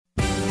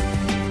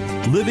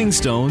Living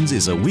Stones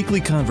is a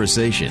weekly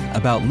conversation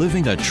about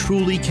living a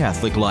truly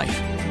Catholic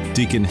life.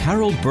 Deacon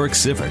Harold Burke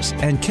Sivers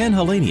and Ken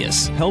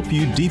Hallenius help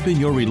you deepen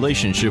your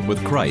relationship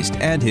with Christ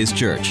and His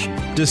Church,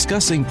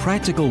 discussing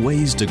practical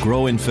ways to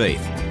grow in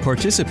faith,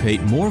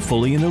 participate more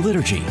fully in the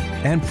liturgy,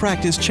 and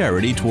practice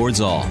charity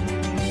towards all.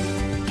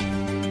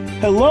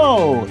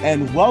 Hello,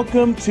 and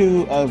welcome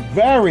to a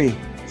very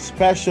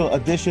special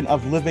edition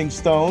of Living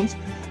Stones.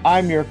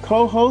 I'm your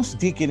co-host,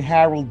 Deacon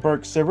Harold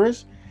Burke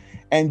Sivers,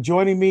 and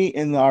joining me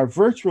in our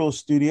virtual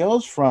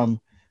studios from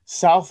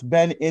South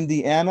Bend,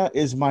 Indiana,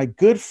 is my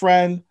good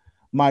friend,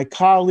 my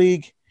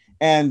colleague,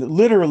 and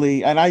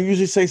literally, and I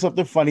usually say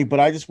something funny, but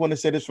I just want to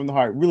say this from the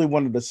heart, really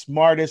one of the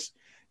smartest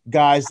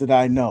guys that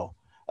I know,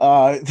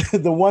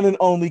 the one and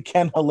only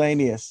Ken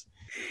Hallenius.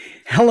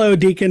 Hello,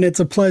 Deacon. It's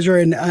a pleasure,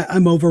 and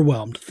I'm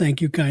overwhelmed. Thank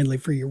you kindly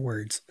for your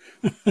words.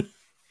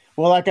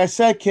 Well, like I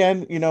said,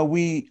 Ken,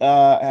 we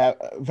have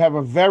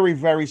a very,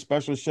 very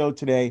special show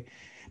today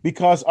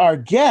because our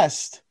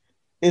guest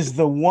is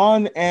the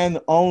one and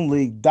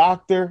only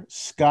Dr.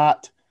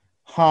 Scott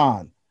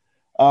Hahn.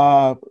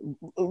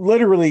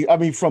 Literally, I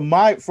mean, from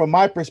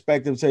my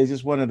perspective, he's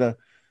just one of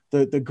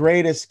the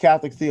greatest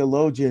Catholic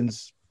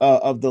theologians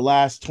of the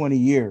last 20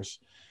 years.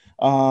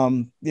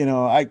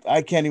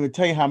 I can't even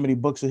tell you how many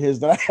books of his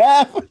that I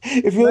have.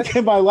 If you look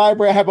at my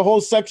library, I have a whole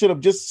section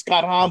of just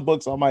Scott Hahn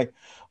books on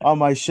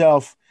my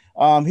shelf.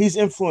 He's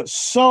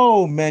influenced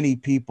so many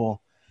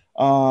people,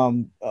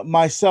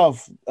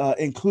 myself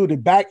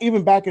included, back in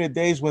the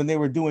days when they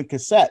were doing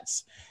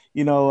cassettes,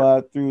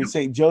 through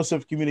St.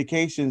 Joseph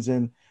Communications.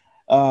 And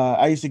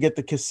I used to get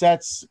the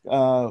cassettes.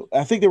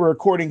 I think they were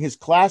recording his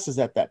classes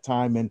at that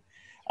time. And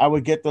I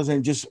would get those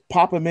and just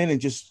pop them in and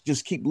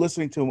just keep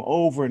listening to them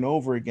over and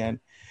over again,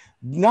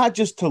 not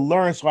just to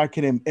learn so I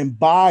can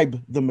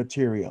imbibe the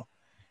material,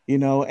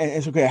 and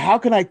it's okay. How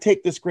can I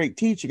take this great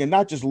teaching and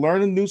not just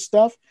learning new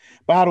stuff,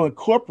 but how to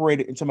incorporate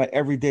it into my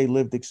everyday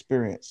lived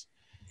experience?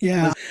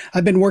 Yeah,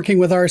 I've been working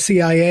with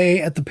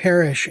RCIA at the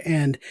parish,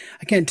 and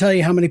I can't tell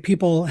you how many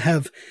people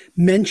have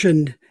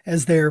mentioned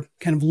as they're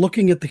kind of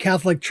looking at the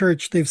Catholic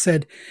Church, they've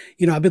said,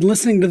 I've been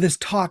listening to this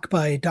talk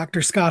by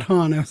Dr. Scott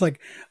Hahn. I was like,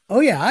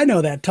 oh yeah, I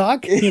know that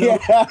talk. And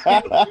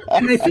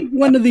I think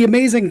one of the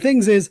amazing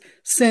things is,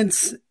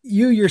 since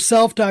you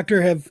yourself,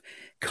 Doctor, have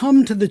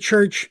come to the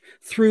church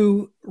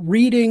through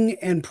reading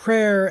and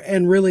prayer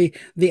and really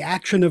the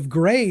action of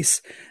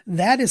grace,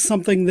 that is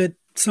something that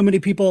so many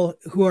people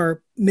who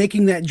are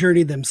making that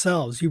journey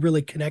themselves, you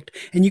really connect,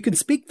 and you can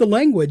speak the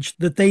language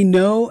that they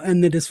know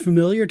and that is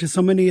familiar to so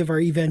many of our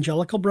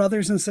evangelical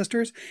brothers and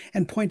sisters,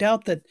 and point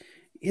out that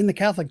in the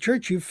Catholic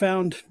Church, you've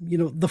found,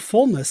 the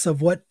fullness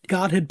of what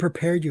God had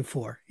prepared you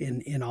for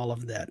in all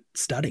of that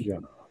study. Yeah.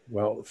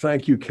 Well,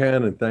 thank you,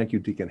 Ken, and thank you,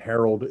 Deacon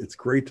Harold. It's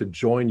great to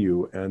join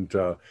you and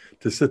to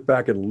sit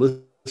back and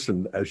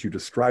listen as you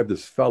describe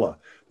this fella,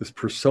 this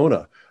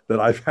persona that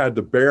I've had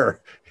to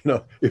bear.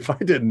 If I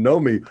didn't know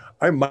me,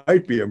 I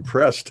might be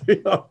impressed.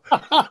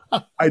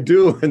 I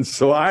do, and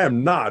so I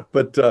am not.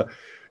 But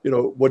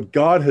what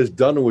God has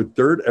done with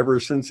dirt ever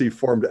since He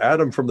formed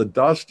Adam from the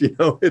dust,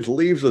 it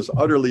leaves us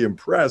utterly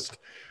impressed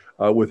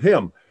with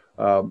Him.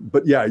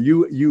 But yeah,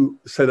 you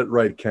said it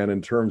right, Ken,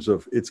 in terms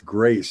of its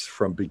grace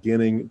from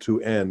beginning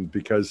to end,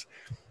 because,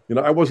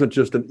 I wasn't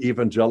just an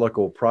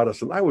evangelical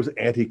Protestant. I was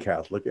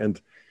anti-Catholic,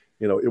 and,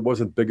 it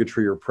wasn't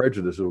bigotry or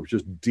prejudice. It was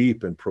just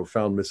deep and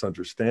profound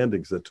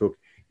misunderstandings that took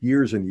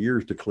years and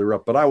years to clear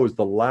up. But I was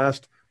the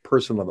last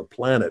person on the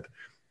planet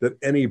that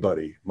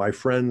anybody, my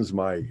friends,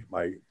 my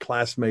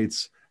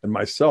classmates, and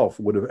myself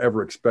would have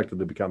ever expected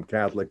to become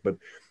Catholic. But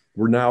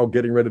we're now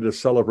getting ready to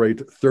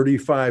celebrate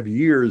 35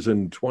 years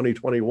in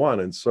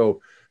 2021. And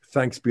so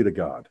thanks be to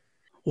God.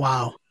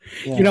 Wow.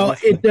 Yeah,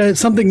 it's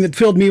something that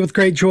filled me with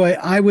great joy.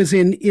 I was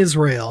in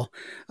Israel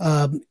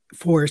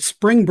for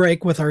spring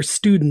break with our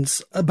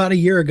students about a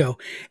year ago.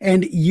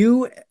 And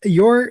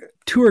your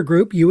tour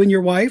group, you and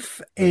your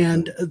wife,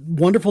 and a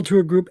wonderful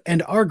tour group,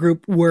 and our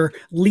group were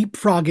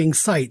leapfrogging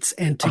sites.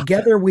 And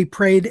together we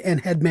prayed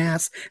and had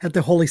Mass at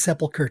the Holy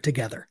Sepulchre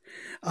together.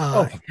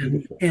 So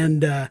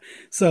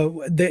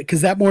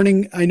because that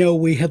morning I know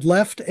we had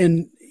left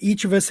and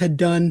each of us had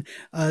done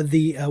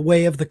the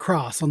way of the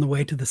cross on the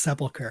way to the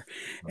sepulcher.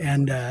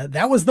 And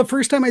that was the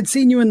first time I'd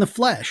seen you in the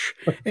flesh.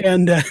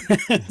 And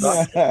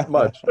not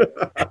much.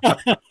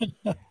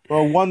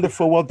 Well,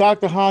 wonderful. Well,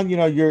 Dr. Hahn,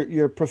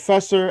 you're a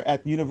professor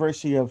at the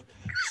University of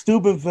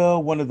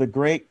Steubenville, one of the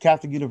great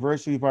Catholic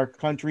universities of our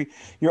country.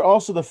 You're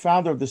also the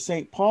founder of the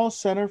St. Paul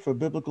Center for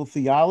Biblical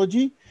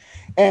Theology.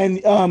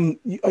 And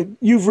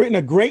you've written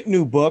a great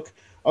new book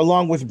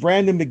along with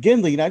Brandon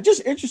McGinley. Now,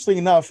 just interesting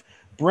enough,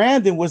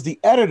 Brandon was the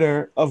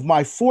editor of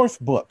my fourth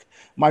book,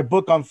 my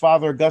book on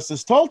Father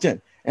Augustus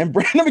Tolton. And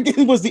Brandon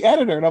McGinley was the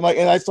editor. And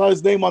I saw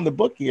his name on the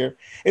book here.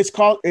 It's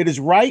called It Is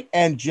Right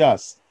and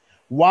Just: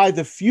 Why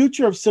the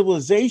Future of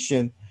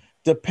Civilization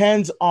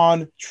Depends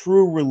on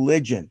True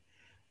Religion.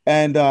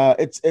 And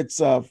it's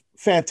a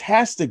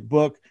fantastic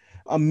book,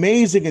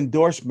 amazing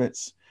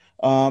endorsements.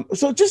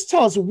 So just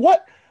tell us,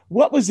 what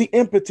What was the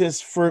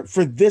impetus for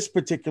this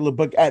particular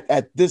book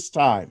at this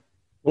time?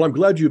 Well, I'm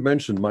glad you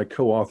mentioned my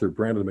co-author,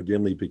 Brandon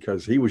McGinley,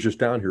 because he was just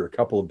down here a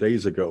couple of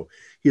days ago.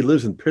 He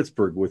lives in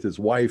Pittsburgh with his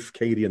wife,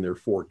 Katie, and their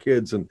 4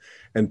 kids, and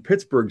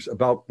Pittsburgh's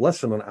about less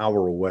than an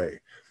hour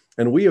away.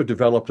 And we have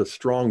developed a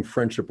strong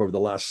friendship over the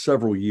last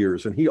several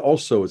years. And he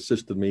also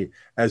assisted me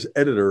as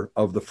editor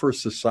of the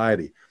First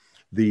Society,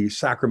 the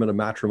Sacrament of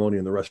Matrimony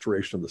and the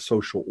Restoration of the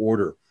Social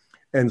Order.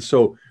 And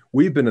so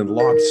we've been in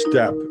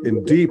lockstep,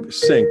 in deep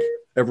sync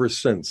ever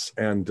since.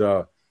 And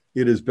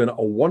it has been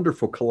a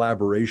wonderful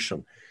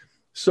collaboration.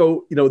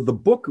 So, the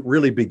book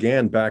really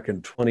began back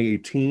in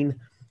 2018.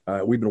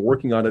 We've been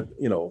working on it,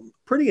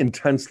 pretty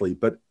intensely,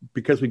 but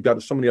because we've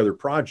got so many other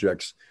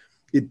projects,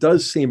 it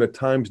does seem at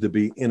times to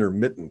be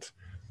intermittent.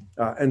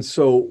 And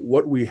so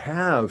what we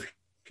have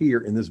here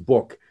in this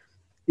book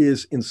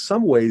is in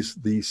some ways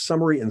the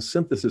summary and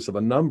synthesis of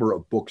a number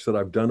of books that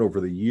I've done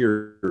over the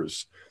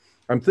years.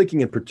 I'm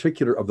thinking in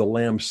particular of the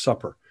Lamb's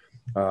Supper,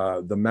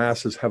 the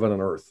Mass is Heaven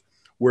on Earth,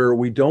 where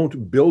we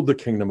don't build the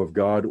kingdom of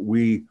God,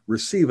 we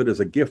receive it as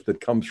a gift that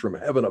comes from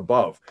heaven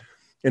above.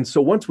 And so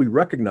once we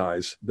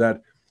recognize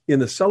that in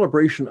the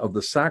celebration of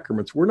the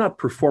sacraments, we're not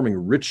performing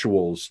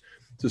rituals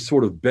to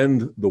sort of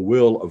bend the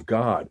will of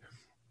God.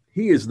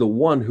 He is the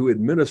one who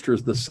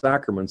administers the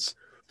sacraments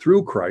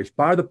through Christ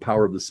by the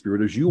power of the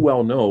Spirit, as you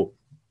well know,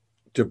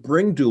 to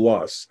bring to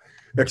us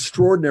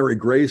extraordinary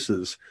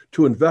graces,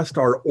 to invest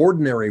our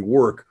ordinary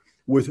work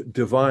with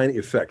divine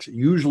effects,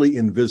 usually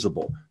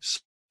invisible,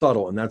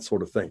 subtle, and that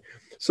sort of thing.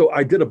 So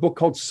I did a book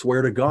called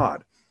Swear to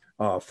God,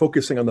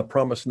 focusing on the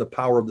promise and the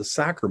power of the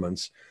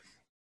sacraments,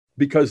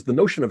 because the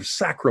notion of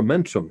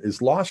sacramentum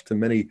is lost to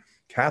many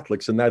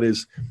Catholics, and that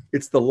is,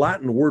 it's the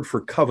Latin word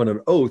for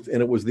covenant oath,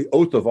 and it was the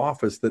oath of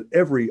office that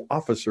every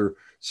officer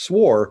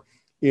swore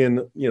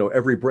in,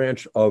 every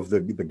branch of the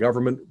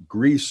government,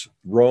 Greece,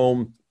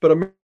 Rome,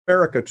 but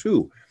America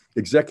too,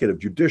 executive,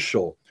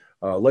 judicial,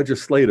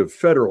 legislative,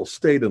 federal,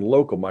 state, and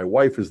local. My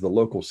wife is the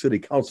local city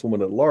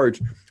councilwoman at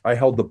large. I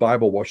held the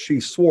Bible while she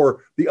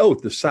swore the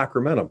oath, the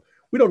sacramentum.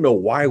 We don't know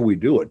why we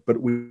do it,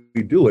 but we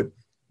do it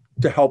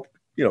to help,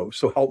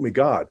 so help me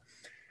God.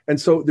 And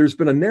so there's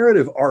been a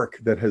narrative arc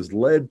that has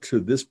led to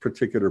this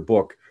particular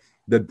book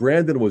that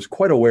Brandon was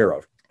quite aware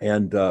of.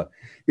 And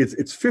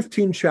it's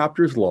 15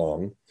 chapters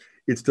long.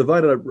 It's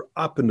divided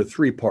up into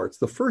 3 parts.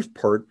 The first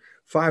part,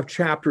 5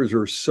 chapters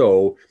or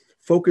so,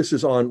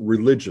 focuses on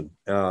religion,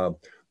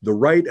 the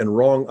right and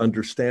wrong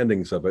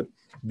understandings of it.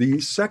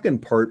 The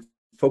second part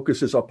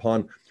focuses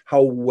upon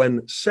how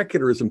when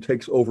secularism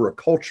takes over a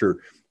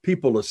culture,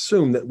 people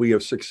assume that we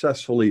have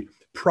successfully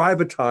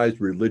privatized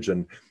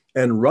religion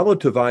and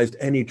relativized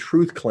any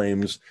truth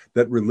claims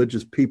that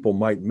religious people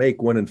might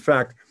make, when in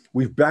fact,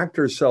 we've backed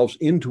ourselves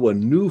into a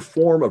new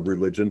form of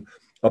religion,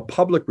 a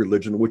public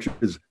religion, which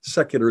is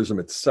secularism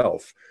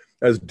itself.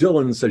 As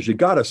Dylan says, you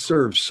got to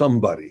serve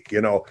somebody,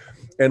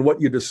 And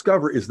what you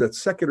discover is that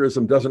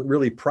secularism doesn't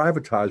really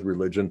privatize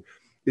religion.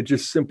 It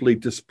just simply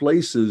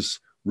displaces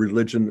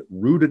religion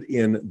rooted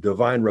in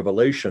divine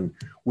revelation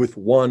with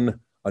one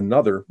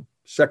another,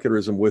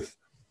 secularism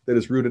that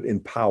is rooted in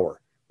power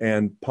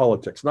and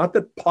politics. Not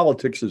that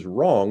politics is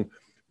wrong,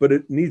 but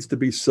it needs to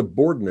be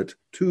subordinate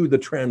to the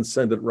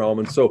transcendent realm.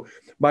 And so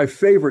my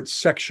favorite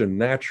section,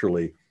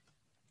 naturally,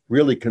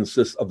 really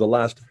consists of the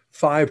last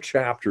 5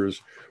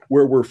 chapters,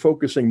 where we're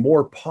focusing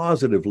more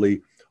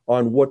positively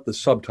on what the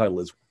subtitle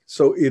is.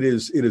 So it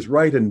is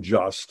right and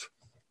just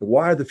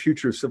why the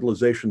future of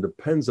civilization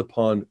depends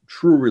upon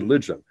true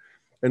religion.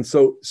 And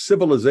so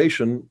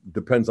civilization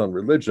depends on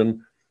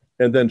religion,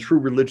 and then true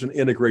religion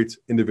integrates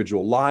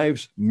individual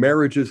lives,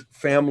 marriages,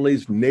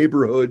 families,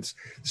 neighborhoods,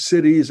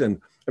 cities.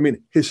 And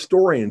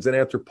historians and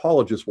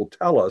anthropologists will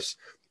tell us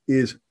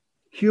is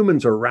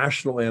humans are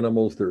rational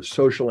animals, they're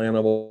social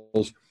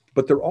animals,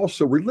 but they're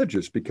also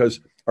religious, because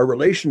our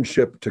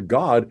relationship to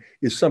God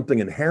is something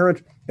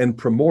inherent and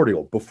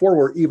primordial. Before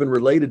we're even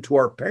related to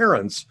our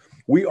parents,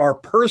 we are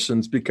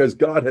persons because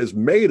God has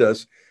made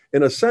us,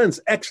 in a sense,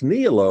 ex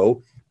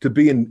nihilo, to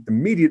be in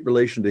immediate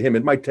relation to him.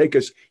 It might take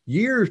us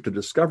years to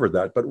discover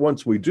that, but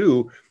once we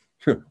do,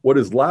 what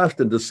is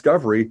last in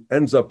discovery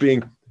ends up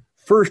being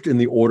first in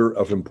the order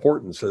of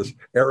importance, as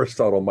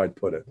Aristotle might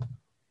put it.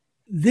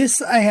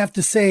 This, I have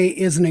to say,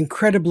 is an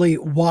incredibly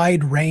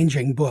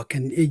wide-ranging book,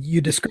 and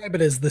you describe it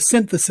as the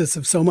synthesis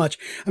of so much.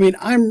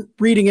 I'm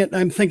reading it, and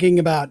I'm thinking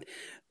about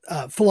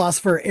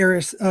philosopher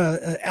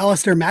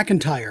Alistair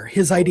MacIntyre,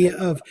 his idea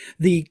of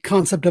the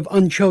concept of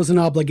unchosen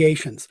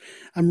obligations.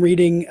 I'm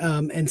reading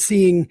and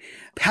seeing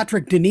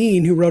Patrick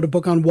Deneen, who wrote a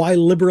book on why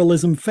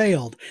liberalism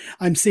failed.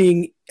 I'm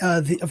seeing,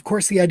 of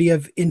course, the idea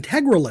of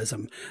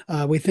integralism.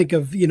 We think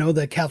of,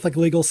 the Catholic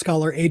legal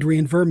scholar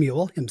Adrian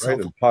Vermeule himself.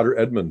 Right, and Potter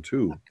Edmond,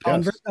 too.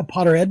 Yes.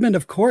 Potter Edmond,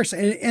 of course.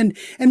 And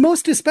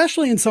most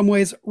especially in some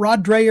ways,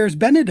 Rod Dreher's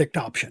Benedict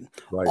option.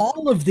 Right.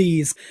 All of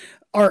these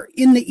are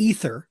in the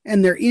ether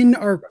and they're in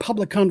our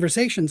public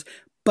conversations.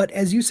 But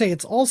as you say,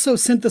 it's also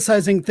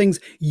synthesizing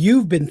things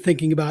you've been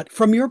thinking about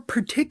from your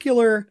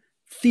particular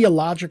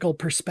theological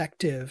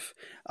perspective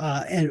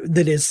and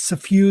that is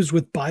suffused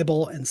with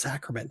Bible and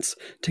sacraments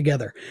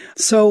together.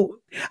 So,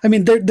 I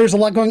mean, there's a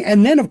lot going.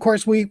 And then, of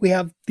course, we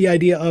have the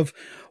idea of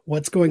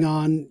what's going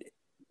on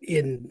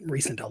in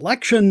recent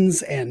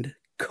elections and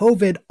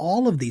COVID,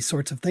 all of these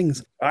sorts of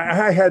things.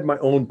 I had my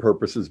own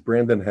purposes.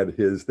 Brandon had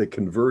his. They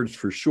converged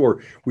for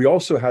sure. We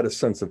also had a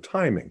sense of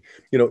timing.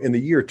 In the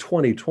year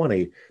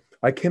 2020,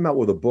 I came out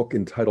with a book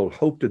entitled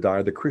Hope to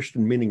Die, The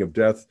Christian Meaning of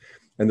Death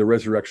and the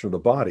Resurrection of the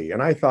Body.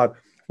 And I thought,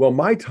 well,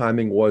 my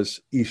timing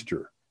was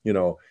Easter.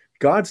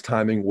 God's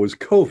timing was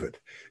COVID.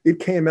 It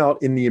came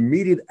out in the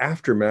immediate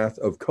aftermath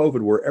of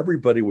COVID, where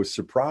everybody was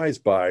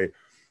surprised by,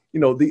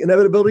 the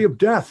inevitability of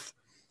death.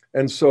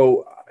 And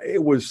so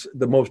it was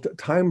the most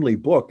timely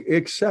book,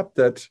 except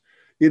that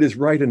It Is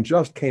Right and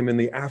Just came in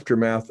the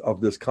aftermath of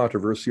this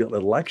controversial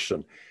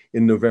election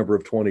in November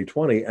of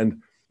 2020.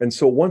 And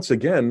so once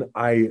again,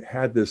 I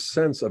had this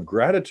sense of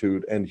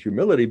gratitude and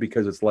humility,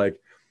 because it's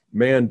like,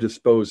 man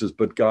disposes,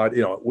 but God,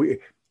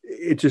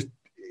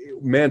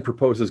 man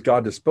proposes,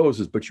 God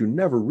disposes, but you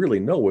never really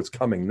know what's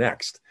coming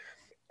next.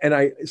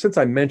 And since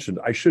I mentioned,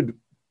 I should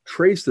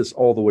trace this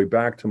all the way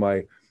back to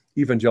my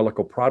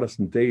evangelical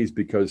Protestant days,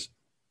 because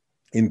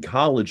in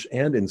college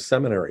and in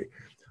seminary,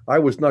 I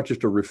was not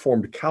just a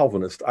Reformed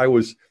Calvinist. I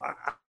was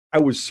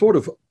sort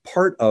of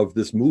part of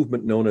this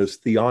movement known as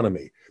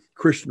theonomy,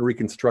 Christian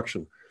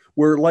Reconstruction,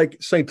 where, like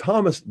St.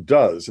 Thomas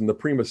does in the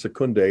Prima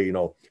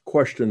Secundae,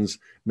 questions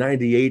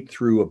 98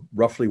 through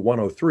roughly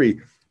 103,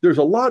 there's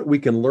a lot we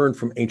can learn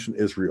from ancient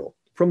Israel,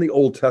 from the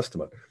Old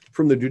Testament,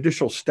 from the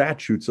judicial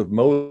statutes of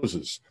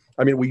Moses.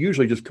 I mean, we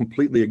usually just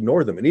completely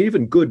ignore them. And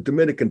even good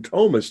Dominican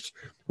Thomists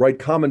write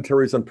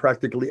commentaries on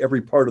practically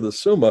every part of the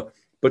Summa,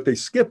 but they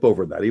skip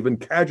over that. Even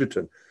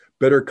Cajetan,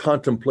 better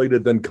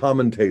contemplated than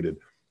commentated.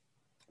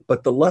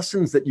 But the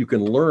lessons that you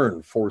can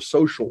learn for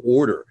social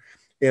order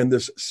and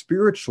this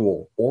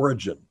spiritual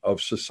origin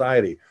of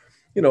society,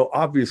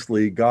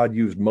 obviously God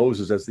used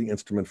Moses as the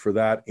instrument for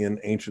that in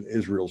ancient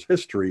Israel's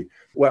history.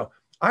 Well,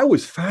 I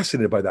was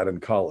fascinated by that in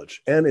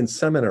college and in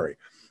seminary.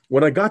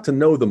 When I got to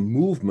know the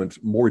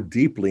movement more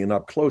deeply and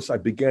up close, I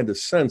began to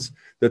sense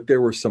that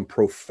there were some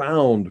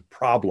profound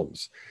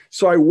problems.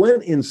 So I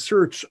went in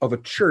search of a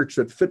church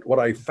that fit what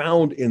I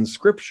found in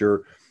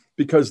Scripture,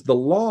 because the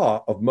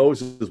law of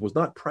Moses was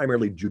not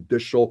primarily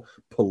judicial,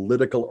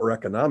 political, or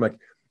economic.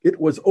 It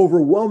was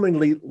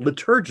overwhelmingly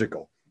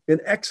liturgical. In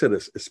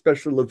Exodus,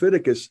 especially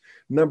Leviticus,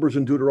 Numbers,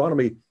 and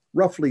Deuteronomy,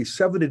 roughly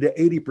 70 to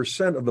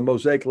 80% of the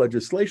Mosaic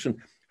legislation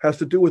has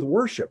to do with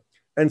worship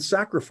and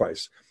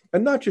sacrifice.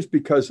 And not just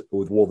because,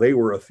 they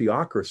were a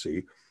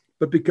theocracy,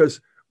 but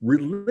because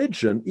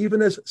religion,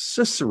 even as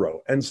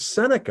Cicero and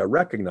Seneca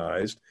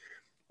recognized,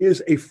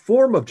 is a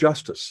form of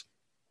justice.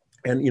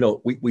 And,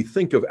 we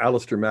think of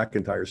Alistair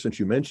McIntyre, since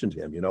you mentioned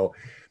him,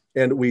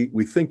 and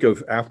we think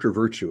of after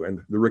virtue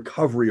and the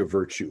recovery of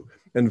virtue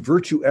and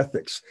virtue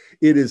ethics.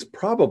 It is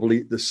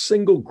probably the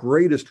single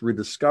greatest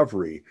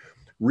rediscovery,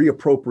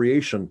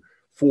 reappropriation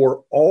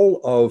for all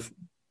of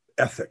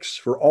ethics,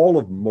 for all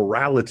of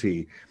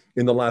morality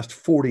in the last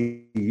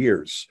 40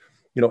 years.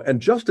 And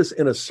justice,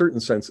 in a certain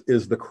sense,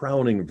 is the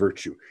crowning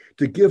virtue,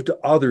 to give to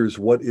others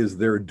what is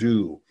their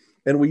due.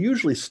 And we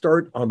usually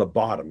start on the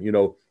bottom,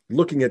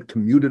 looking at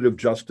commutative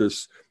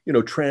justice,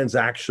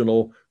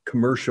 transactional,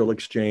 commercial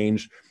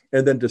exchange,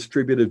 and then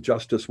distributive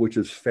justice, which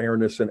is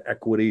fairness and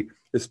equity,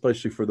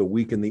 especially for the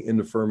weak and the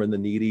infirm and the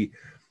needy.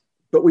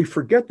 But we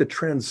forget the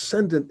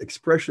transcendent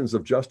expressions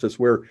of justice,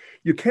 where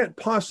you can't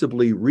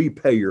possibly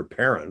repay your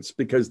parents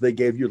because they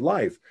gave you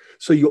life,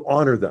 so you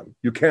honor them.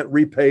 You can't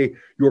repay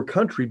your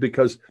country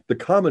because the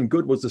common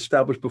good was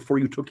established before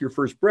you took your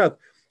first breath.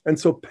 And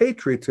so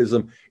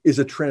patriotism is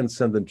a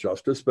transcendent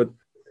justice. But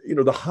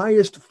the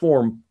highest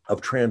form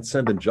of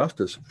transcendent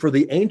justice for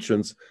the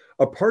ancients,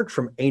 apart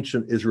from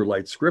ancient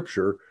Israelite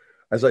scripture,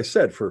 as I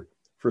said, for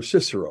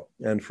Cicero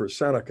and for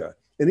Seneca,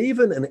 and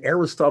even in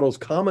Aristotle's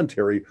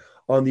commentary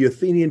on the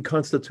Athenian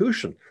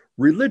constitution,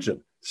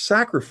 religion,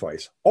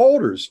 sacrifice,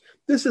 altars.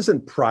 This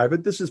isn't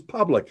private, this is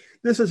public.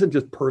 This isn't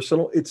just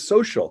personal, it's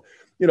social.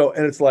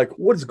 And it's like,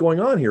 what is going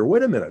on here?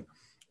 Wait a minute.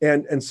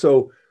 And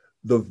so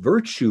the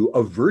virtue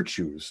of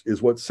virtues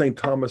is what St.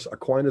 Thomas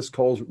Aquinas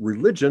calls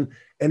religion.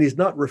 And he's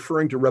not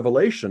referring to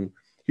revelation.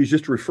 He's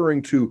just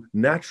referring to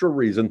natural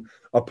reason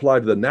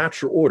applied to the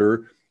natural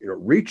order,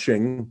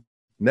 reaching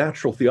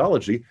natural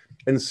theology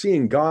and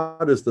seeing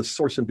God as the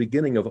source and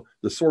beginning of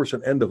the source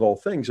and end of all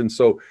things. And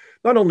so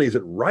not only is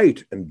it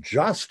right and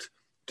just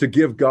to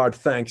give God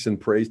thanks and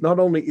praise, not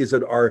only is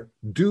it our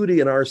duty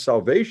and our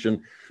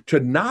salvation to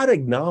not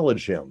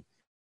acknowledge him,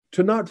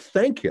 to not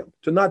thank him,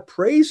 to not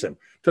praise him,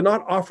 to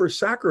not offer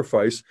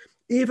sacrifice,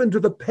 even to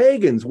the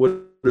pagans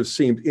would have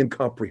seemed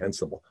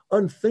incomprehensible,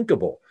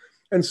 unthinkable.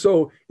 And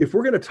so if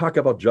we're going to talk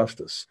about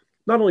justice,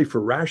 not only for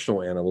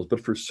rational animals,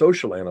 but for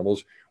social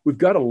animals, we've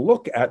got to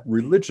look at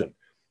religion.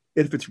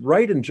 If it's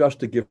right and just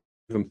to give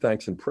him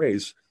thanks and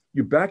praise,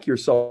 you back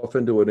yourself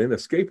into an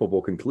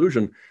inescapable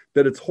conclusion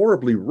that it's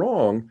horribly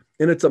wrong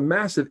and it's a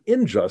massive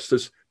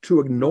injustice to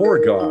ignore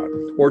God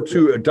or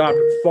to adopt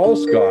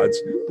false gods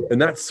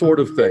and that sort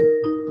of thing.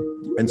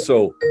 And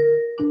so,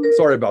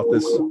 sorry about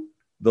this,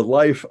 the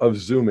life of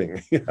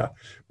Zooming. Yeah.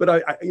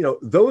 But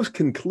those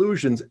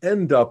conclusions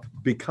end up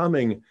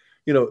becoming,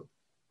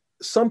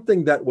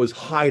 something that was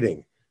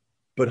hiding,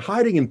 but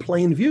hiding in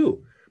plain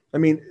view. I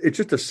mean, it's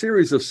just a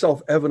series of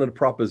self-evident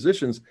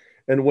propositions.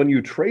 And when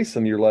you trace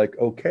them, you're like,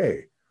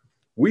 okay,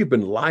 we've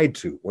been lied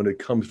to when it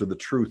comes to the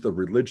truth of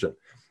religion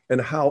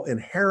and how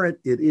inherent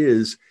it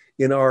is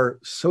in our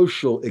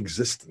social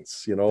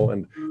existence,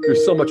 and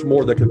there's so much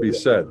more that could be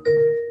said.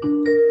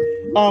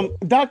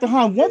 Dr.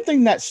 Hahn, one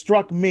thing that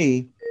struck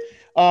me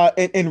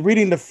in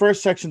reading the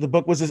first section of the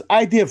book was this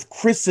idea of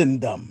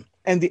Christendom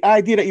and the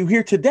idea that you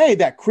hear today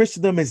that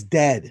Christendom is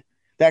dead,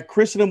 that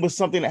Christendom was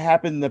something that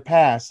happened in the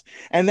past,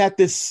 and that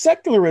this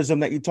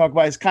secularism that you talk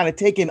about is kind of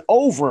taken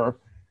over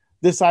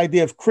this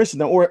idea of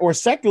Christendom, or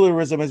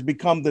secularism has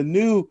become the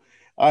new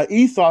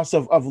ethos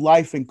of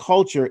life and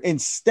culture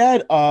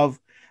instead of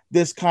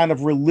this kind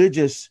of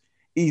religious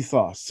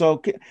ethos. So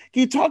can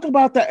you talk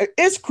about that?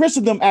 Is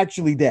Christendom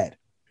actually dead?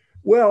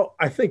 Well,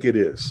 I think it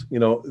is.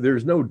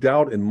 There's no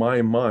doubt in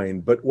my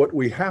mind, but what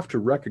we have to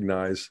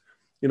recognize,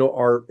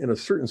 are in a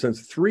certain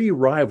sense, three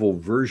rival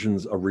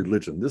versions of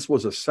religion. This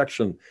was a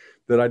section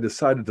that I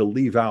decided to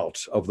leave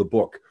out of the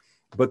book,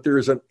 but there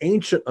is an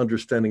ancient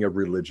understanding of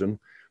religion.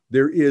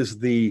 There is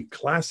the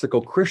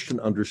classical Christian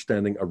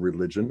understanding of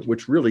religion,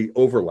 which really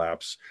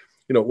overlaps.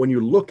 When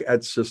you look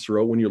at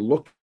Cicero, when you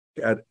look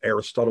at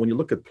Aristotle, when you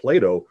look at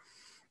Plato,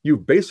 you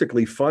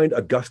basically find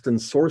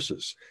Augustine's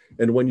sources.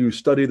 And when you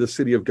study the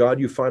City of God,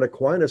 you find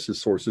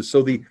Aquinas' sources.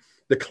 So the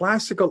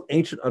classical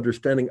ancient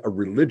understanding of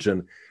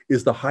religion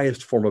is the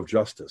highest form of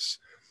justice.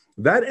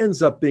 That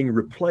ends up being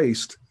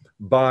replaced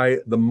by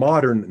the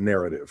modern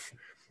narrative.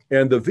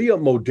 And the Via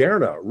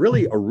Moderna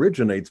really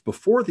originates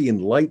before the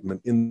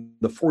Enlightenment in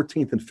the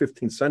 14th and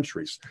 15th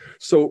centuries.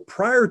 So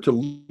prior to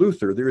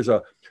Luther, there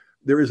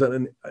is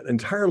an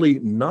entirely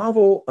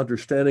novel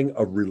understanding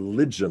of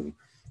religion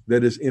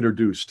that is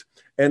introduced.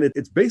 And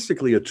it's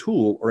basically a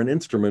tool or an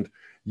instrument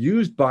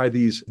used by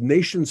these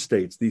nation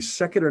states, these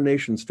secular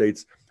nation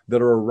states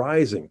that are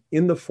arising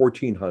in the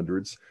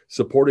 1400s,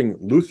 supporting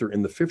Luther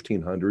in the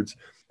 1500s.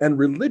 And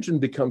religion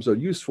becomes a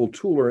useful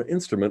tool or an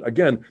instrument,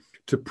 again,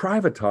 to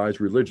privatize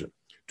religion,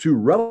 to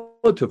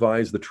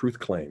relativize the truth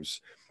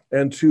claims,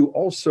 and to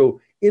also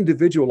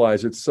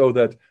individualize it so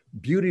that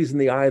beauty is in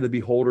the eye of the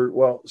beholder.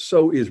 Well,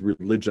 so is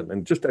religion.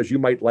 And just as you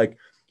might like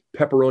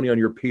pepperoni on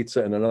your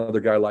pizza and another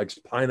guy likes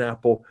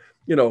pineapple,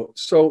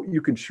 so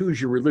you can choose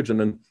your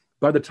religion. And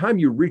by the time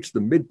you reach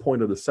the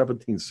midpoint of the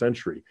 17th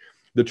century,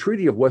 the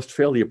Treaty of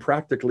Westphalia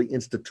practically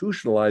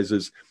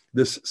institutionalizes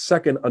this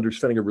second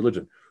understanding of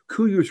religion.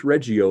 Cuius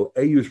regio,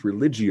 eius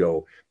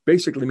religio,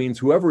 basically means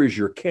whoever is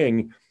your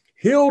king,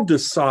 he'll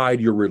decide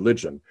your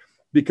religion.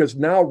 Because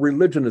now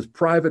religion is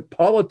private,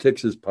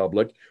 politics is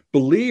public,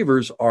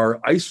 believers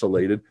are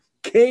isolated,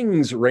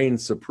 kings reign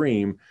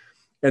supreme.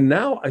 And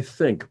now I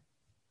think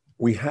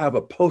we have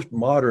a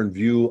postmodern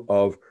view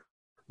of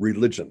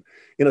religion.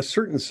 In a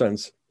certain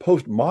sense,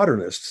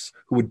 postmodernists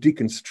who would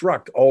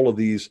deconstruct all of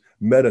these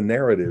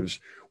meta-narratives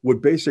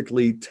would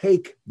basically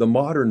take the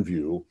modern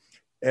view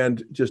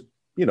and just,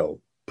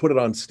 put it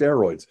on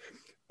steroids.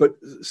 But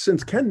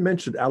since Ken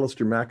mentioned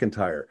Alistair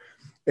McIntyre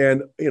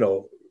and,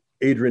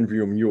 Adrian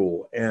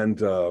Vermeule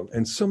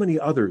and so many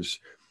others,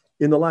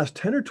 in the last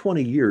 10 or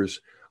 20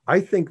 years, I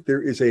think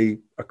there is a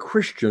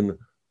Christian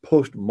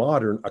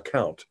postmodern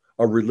account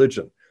of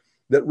religion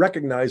that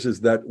recognizes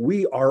that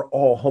we are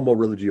all homo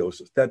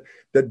religiosus,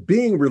 that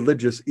being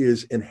religious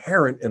is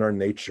inherent in our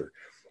nature,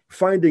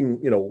 finding,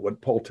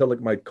 what Paul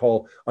Tillich might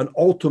call an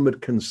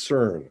ultimate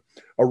concern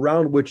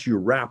around which you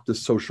wrap the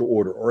social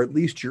order, or at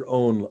least your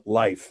own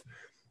life.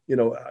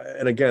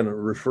 And again,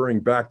 referring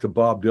back to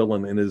Bob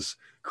Dylan in his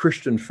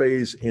Christian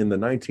phase in the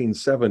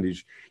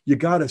 1970s, you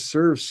got to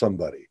serve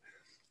somebody.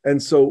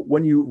 And so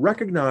when you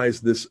recognize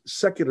this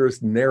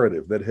secularist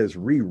narrative that has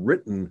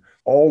rewritten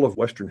all of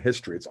Western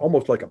history, it's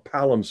almost like a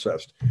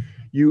palimpsest.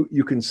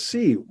 You can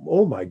see,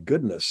 oh my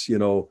goodness,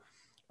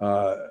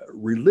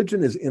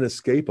 religion is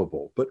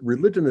inescapable, but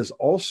religion is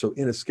also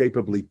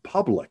inescapably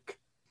public.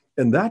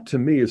 And that to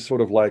me is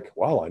sort of like,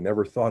 wow, I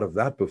never thought of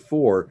that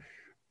before.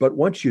 But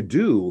once you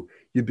do,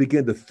 you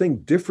begin to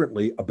think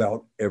differently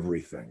about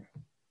everything.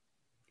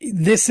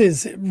 This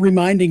is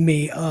reminding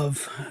me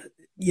of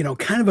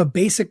kind of a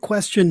basic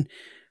question.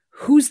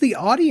 Who's the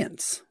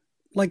audience?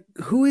 Like,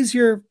 who is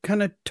your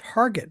kind of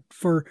target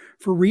for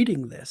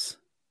reading this?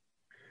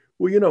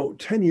 Well,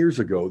 10 years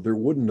ago, there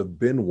wouldn't have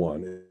been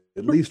one,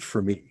 at least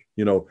for me,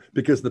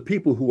 because the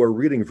people who are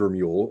reading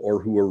Vermeule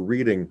or who are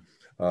reading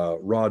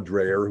Rod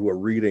Dreher, who are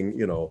reading,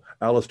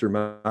 Alistair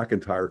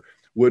McIntyre,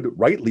 would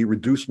rightly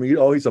reduce me,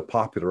 oh, he's a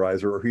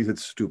popularizer, or he's at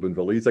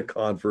Steubenville, he's a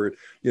convert,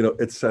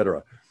 et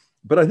cetera.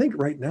 But I think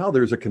right now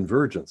there's a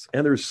convergence,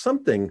 and there's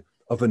something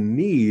of a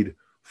need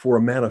for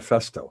a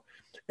manifesto.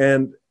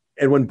 And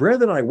when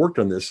Brandon and I worked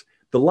on this,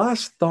 the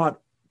last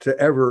thought to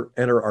ever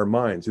enter our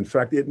minds, in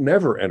fact, it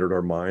never entered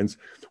our minds,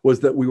 was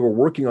that we were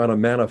working on a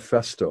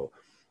manifesto.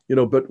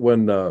 But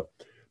when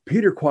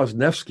Peter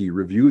Kwasniewski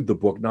reviewed the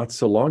book not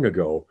so long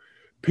ago,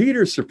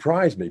 Peter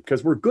surprised me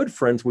because we're good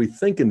friends. We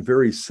think in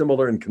very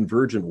similar and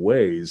convergent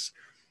ways,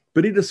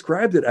 but he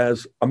described it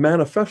as a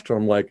manifesto.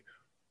 I'm like,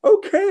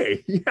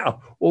 okay, yeah,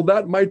 well,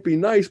 that might be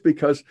nice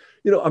because,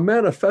 a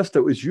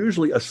manifesto is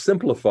usually a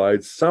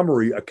simplified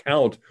summary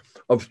account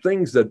of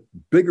things that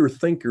bigger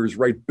thinkers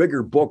write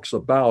bigger books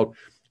about.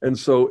 And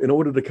so in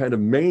order to kind of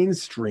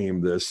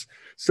mainstream this,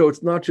 so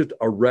it's not just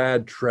a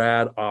rad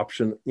trad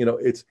option,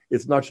 it's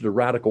not just a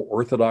radical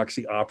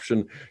orthodoxy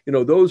option,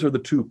 those are the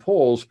two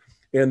poles.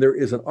 And there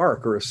is an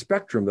arc or a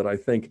spectrum that I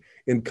think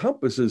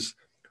encompasses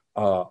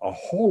a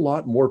whole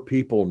lot more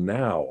people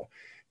now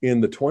in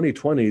the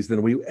 2020s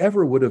than we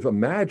ever would have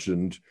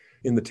imagined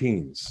in the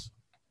teens.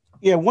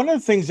 Yeah, one of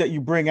the things that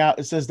you bring out,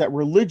 it says that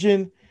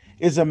religion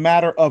is a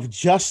matter of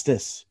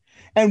justice.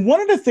 And one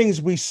of the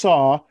things we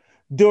saw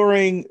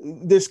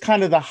during this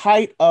kind of the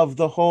height of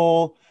the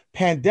whole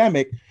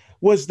pandemic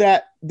was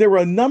that there were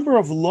a number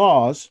of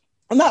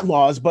not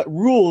laws, but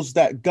rules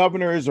that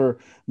governors or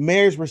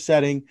mayors were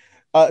setting.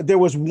 There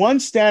was one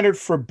standard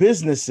for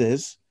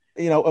businesses,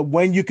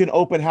 when you can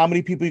open, how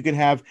many people you can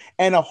have,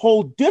 and a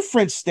whole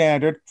different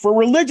standard for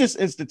religious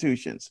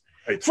institutions.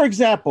 Right. For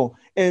example,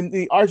 in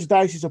the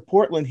Archdiocese of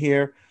Portland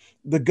here,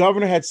 the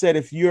governor had said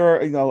if you're,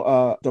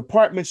 a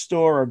department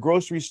store or a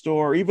grocery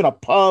store, or even a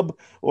pub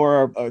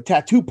or a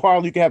tattoo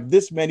parlor, you can have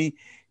this many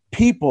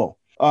people,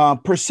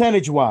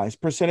 percentage of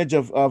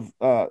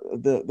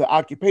the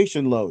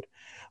occupation load.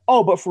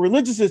 Oh, but for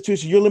religious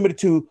institutions, you're limited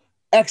to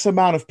X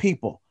amount of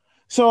people.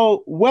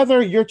 So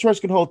whether your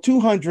church can hold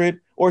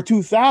 200 or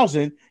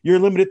 2,000, you're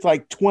limited to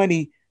like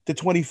 20 to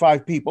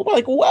 25 people. We're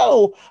like,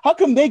 whoa, how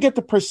come they get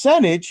the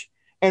percentage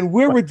and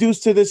we're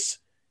reduced to this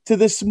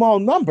small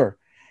number?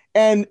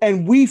 And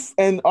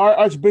our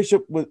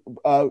Archbishop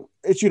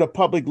issued a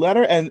public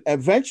letter, and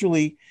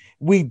eventually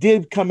we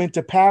did come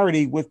into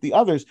parity with the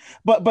others.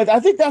 But I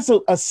think that's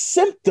a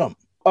symptom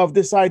of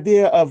this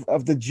idea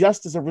of the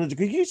justice of religion.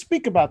 Could you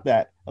speak about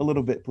that a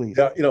little bit, please?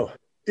 Yeah,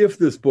 if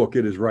this book,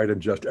 It Is Right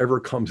and Just, ever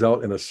comes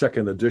out in a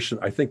second edition,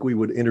 I think we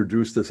would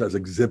introduce this as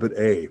Exhibit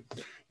A.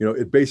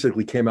 It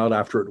basically came out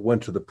after it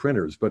went to the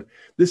printers. But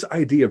this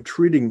idea of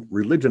treating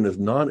religion as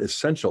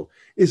non-essential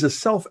is a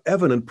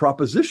self-evident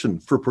proposition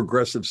for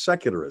progressive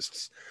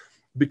secularists,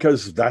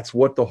 because that's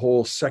what the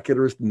whole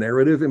secularist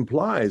narrative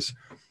implies.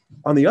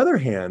 On the other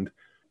hand,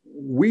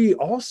 we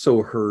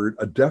also heard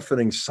a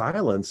deafening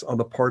silence on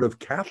the part of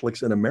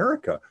Catholics in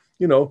America.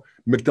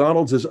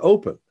 McDonald's is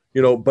open,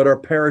 but our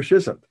parish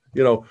isn't.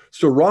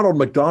 So Ronald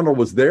McDonald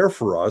was there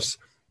for us,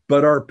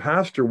 but our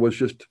pastor was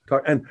just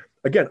talking. And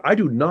again, I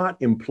do not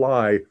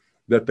imply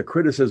that the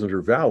criticisms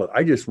are valid.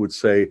 I just would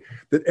say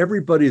that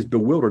everybody is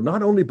bewildered,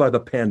 not only by the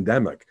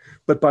pandemic,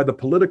 but by the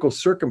political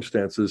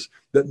circumstances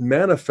that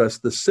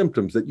manifest the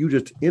symptoms that you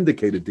just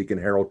indicated, Deacon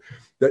Harold,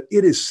 that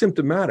it is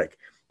symptomatic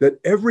that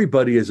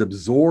everybody has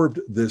absorbed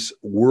this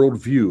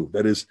worldview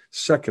that is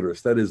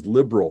secularist, that is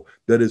liberal,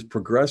 that is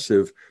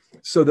progressive,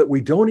 so that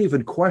we don't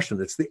even question.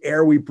 It's the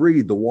air we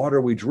breathe, the water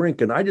we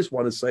drink. And I just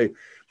want to say,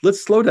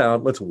 let's slow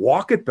down, let's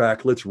walk it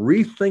back, let's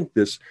rethink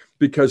this,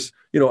 because,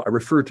 I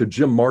refer to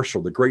Jim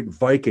Marshall, the great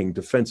Viking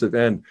defensive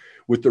end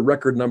with the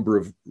record number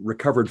of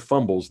recovered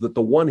fumbles, that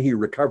the one he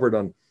recovered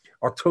on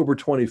October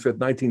 25th,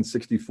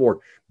 1964,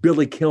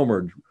 Billy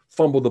Kilmer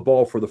fumbled the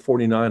ball for the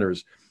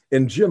 49ers.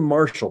 And Jim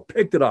Marshall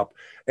picked it up,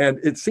 and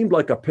it seemed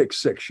like a pick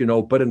six,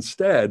 but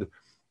instead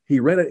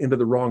he ran it into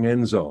the wrong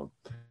end zone.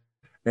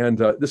 And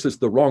this is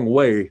the wrong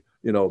way,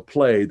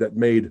 play that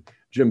made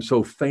Jim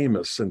so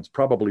famous, and it's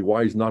probably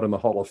why he's not in the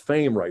Hall of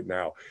Fame right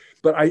now.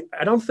 But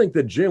I don't think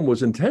that Jim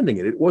was intending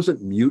it. It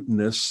wasn't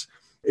mutinous.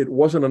 It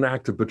wasn't an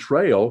act of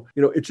betrayal.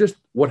 It's just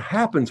what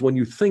happens when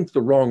you think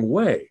the wrong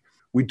way.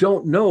 We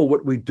don't know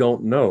what we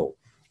don't know.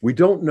 We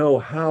don't know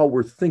how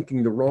we're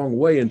thinking the wrong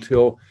way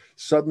until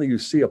suddenly you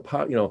see a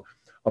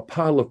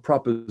pile of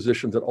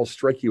propositions that all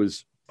strike you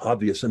as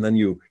obvious, and then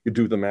you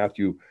do the math,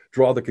 you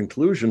draw the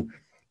conclusion.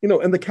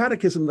 And the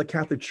Catechism of the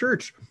Catholic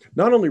Church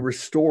not only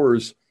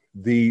restores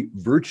the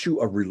virtue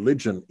of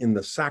religion in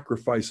the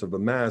sacrifice of the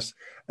Mass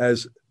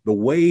as the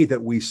way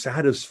that we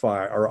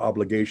satisfy our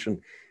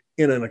obligation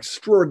in an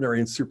extraordinary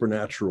and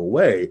supernatural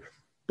way,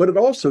 but it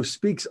also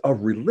speaks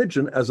of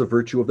religion as a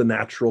virtue of the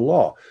natural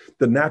law.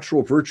 The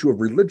natural virtue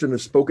of religion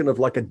is spoken of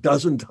like a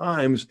dozen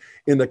times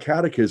in the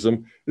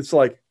Catechism. It's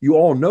like, you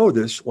all know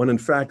this, when in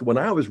fact, when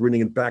I was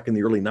reading it back in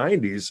the early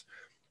 90s,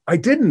 I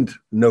didn't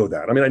know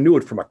that. I mean, I knew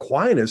it from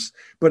Aquinas,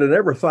 but I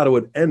never thought it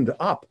would end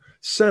up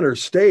center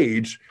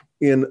stage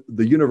in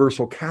the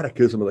Universal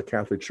Catechism of the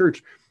Catholic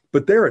Church.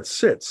 But there it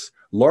sits,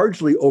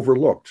 largely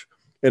overlooked.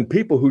 And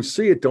people who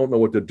see it don't know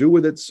what to do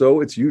with it,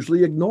 so it's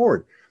usually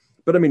ignored.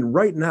 But I mean,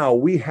 right now,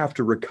 we have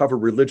to recover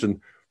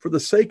religion for the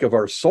sake of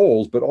our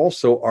souls, but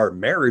also our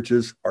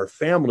marriages, our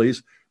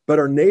families, but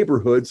our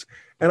neighborhoods.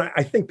 And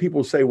I think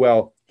people say,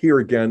 well, here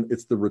again,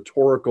 it's the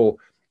rhetorical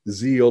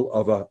zeal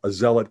of a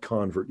zealot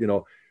convert.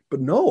 But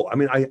no, I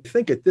mean, I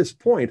think at this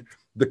point,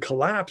 the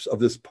collapse of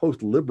this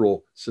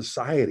post-liberal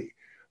society,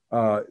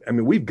 I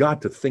mean, we've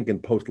got to think in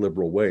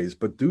post-liberal ways,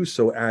 but do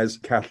so as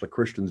Catholic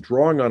Christians,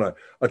 drawing on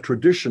a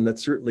tradition that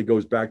certainly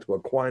goes back to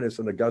Aquinas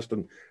and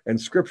Augustine and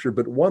Scripture,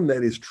 but one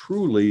that is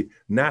truly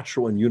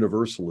natural and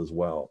universal as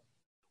well.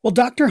 Well,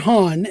 Dr.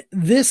 Hahn,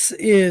 this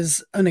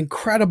is an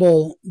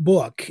incredible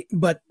book,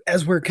 but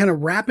as we're kind of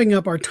wrapping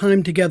up our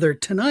time together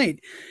tonight,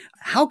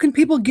 how can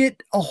people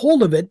get a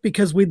hold of it?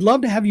 Because we'd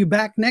love to have you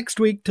back next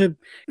week to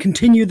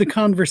continue the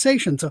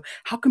conversation. So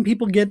how can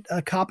people get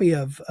a copy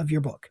of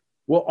your book?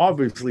 Well,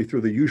 obviously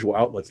through the usual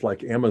outlets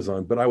like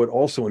Amazon, but I would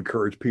also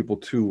encourage people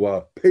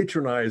to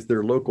patronize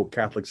their local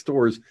Catholic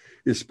stores,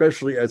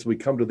 especially as we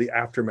come to the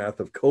aftermath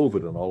of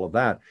COVID and all of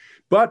that.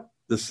 But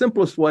the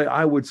simplest way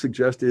I would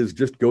suggest is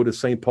just go to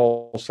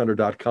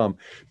stpaulcenter.com,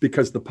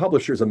 because the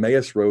publisher is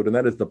Emmaus Road, and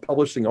that is the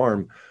publishing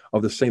arm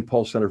of the St.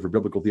 Paul Center for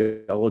Biblical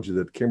Theology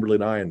that Kimberly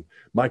and I and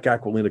Mike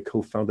Aquilina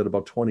co-founded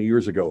about 20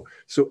 years ago.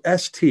 So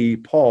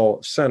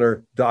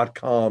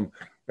stpaulcenter.com,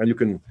 and you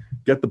can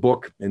get the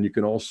book, and you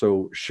can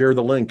also share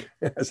the link,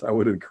 as I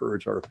would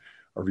encourage our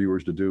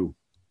viewers to do.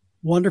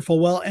 Wonderful.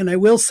 Well, and I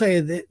will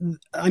say that,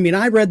 I mean,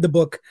 I read the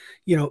book,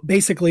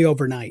 basically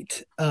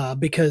overnight,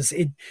 because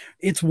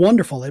it's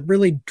wonderful. It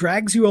really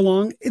drags you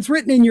along. It's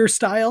written in your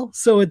style.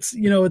 So it's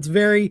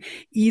very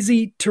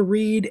easy to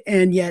read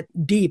and yet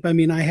deep. I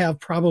mean, I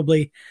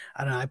probably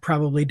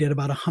did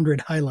about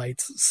 100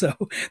 highlights. So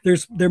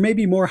there may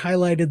be more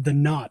highlighted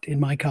than not in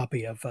my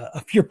copy of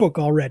your book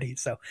already.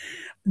 So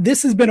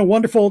this has been a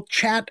wonderful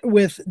chat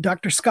with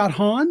Dr. Scott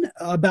Hahn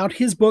about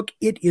his book,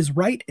 It Is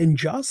Right and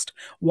Just: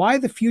 Why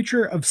the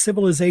Future of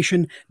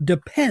Civilization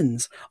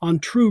Depends on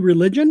True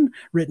Religion,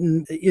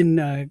 written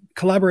in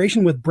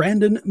collaboration with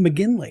Brandon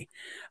McGinley.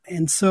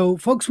 And so,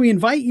 folks, we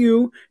invite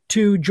you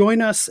to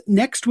join us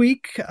next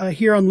week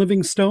here on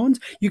Living Stones.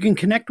 You can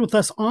connect with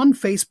us on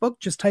Facebook.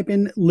 Just type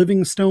in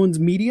Living Stones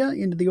Media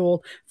into the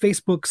old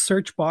Facebook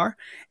search bar.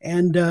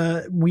 And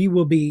we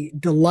will be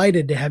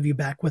delighted to have you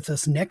back with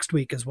us next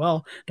week as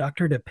well,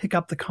 Doctor, to pick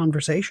up the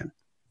conversation.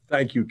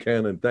 Thank you,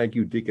 Ken, and thank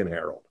you, Deacon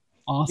Harold.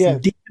 Awesome.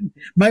 Yes. Deacon,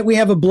 might we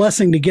have a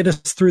blessing to get us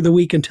through the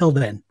week until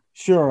then?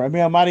 Sure.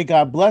 May Almighty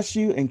God bless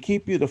you and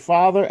keep you, the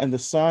Father and the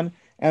Son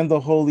and the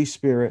Holy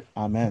Spirit.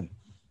 Amen.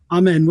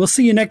 Amen. We'll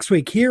see you next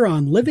week here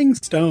on Living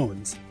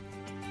Stones.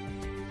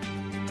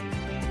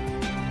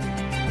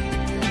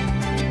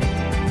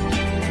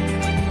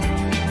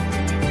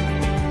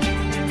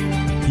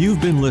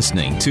 You've been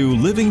listening to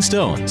Living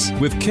Stones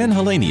with Ken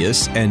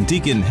Hallenius and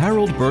Deacon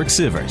Harold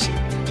Burke-Sivers.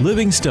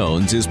 Living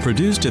Stones is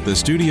produced at the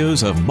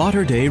studios of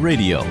Mater Dei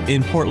Radio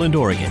in Portland,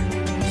 Oregon.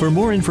 For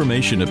more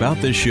information about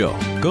this show,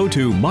 go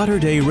to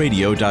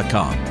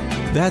materdeiradio.com.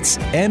 That's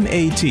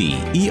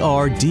MATERDEI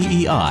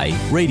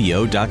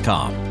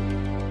radio.com.